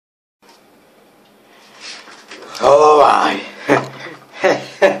Oh my.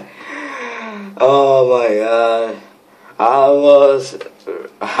 Oh my god.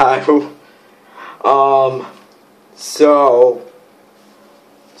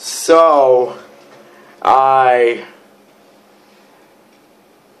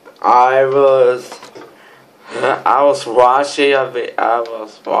 I was watching a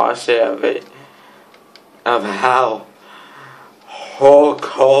bit of how Hulk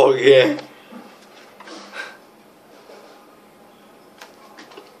Hogan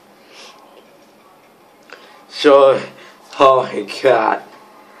showed. Oh my god.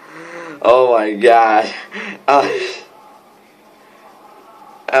 Oh my god.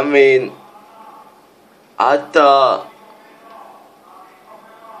 I mean, I thought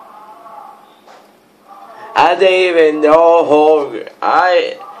I didn't even know Hogan.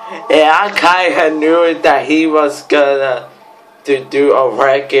 I kinda knew that he was gonna to do a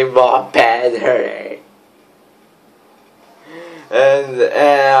wrecking ball pattern.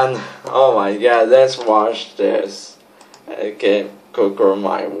 And oh my god, let's watch this. I can conquer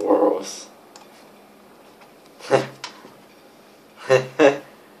my worlds. That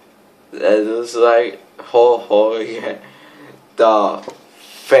looks like Hogan, the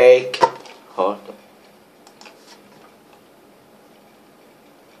fake Hogan.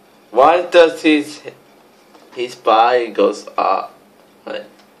 Why does his body goes up?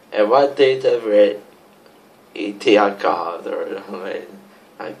 And what did the red E.T. I got or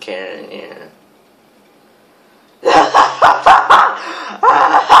I can't, yeah.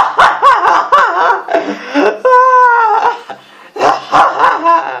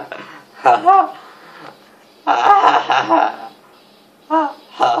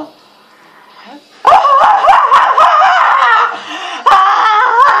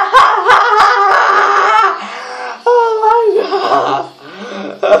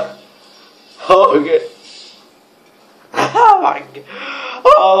 Hogan.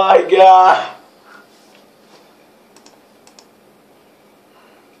 Oh my god.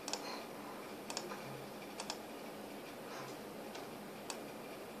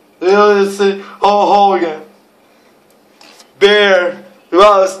 Listen, oh Hogan. Bear,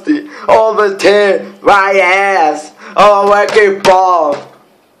 Rusty, overturn my ass. Oh, wrecking ball.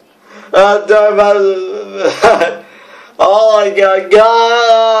 Oh my god,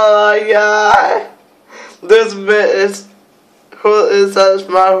 oh my god. This bit is, who is that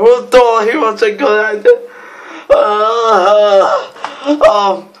man? Who thought he was a good idea?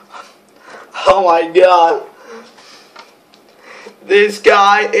 Oh my god. This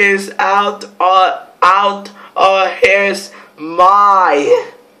guy is out of his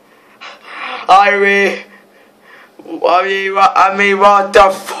mind. I mean, what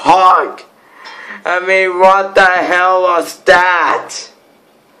the fuck? I mean, what the hell was that?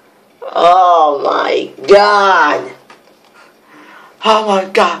 Oh my god. Oh my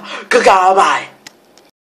god. Goodbye.